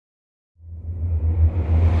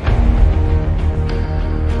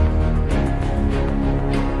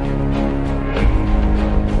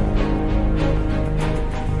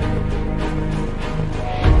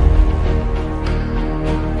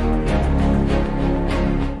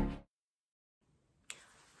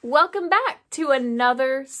Welcome back to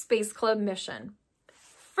another Space Club mission.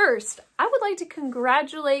 First, I would like to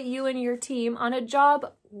congratulate you and your team on a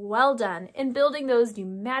job well done in building those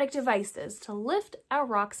pneumatic devices to lift our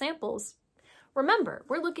rock samples. Remember,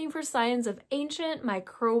 we're looking for signs of ancient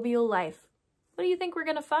microbial life. What do you think we're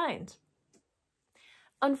going to find?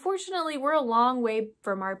 Unfortunately, we're a long way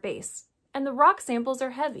from our base, and the rock samples are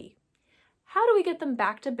heavy. How do we get them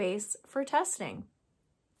back to base for testing?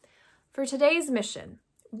 For today's mission,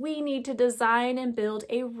 we need to design and build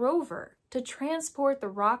a rover to transport the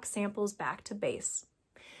rock samples back to base.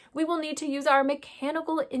 We will need to use our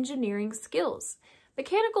mechanical engineering skills.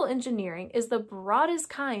 Mechanical engineering is the broadest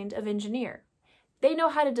kind of engineer. They know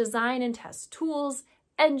how to design and test tools,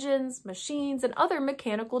 engines, machines, and other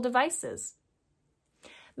mechanical devices.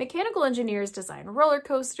 Mechanical engineers design roller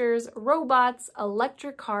coasters, robots,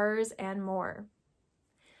 electric cars, and more.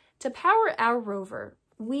 To power our rover,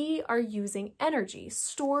 we are using energy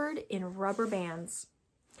stored in rubber bands.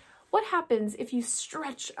 What happens if you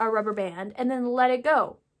stretch a rubber band and then let it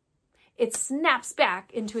go? It snaps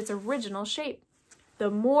back into its original shape.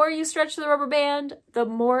 The more you stretch the rubber band, the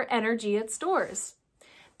more energy it stores.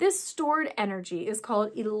 This stored energy is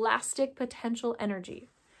called elastic potential energy.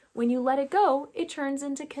 When you let it go, it turns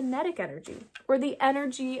into kinetic energy, or the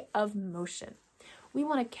energy of motion. We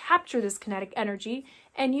want to capture this kinetic energy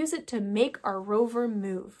and use it to make our rover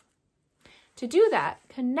move. To do that,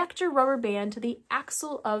 connect your rubber band to the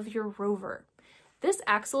axle of your rover. This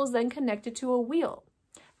axle is then connected to a wheel.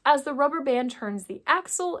 As the rubber band turns the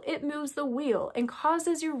axle, it moves the wheel and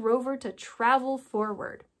causes your rover to travel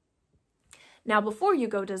forward. Now, before you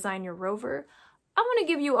go design your rover, I want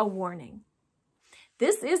to give you a warning.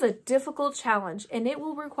 This is a difficult challenge, and it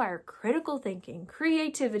will require critical thinking,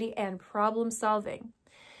 creativity, and problem solving.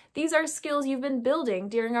 These are skills you've been building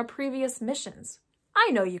during our previous missions. I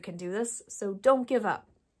know you can do this, so don't give up.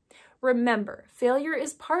 Remember, failure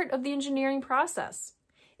is part of the engineering process.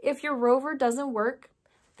 If your rover doesn't work,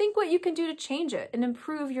 think what you can do to change it and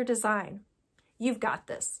improve your design. You've got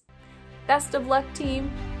this. Best of luck,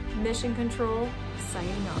 team. Mission Control,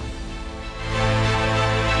 signing off.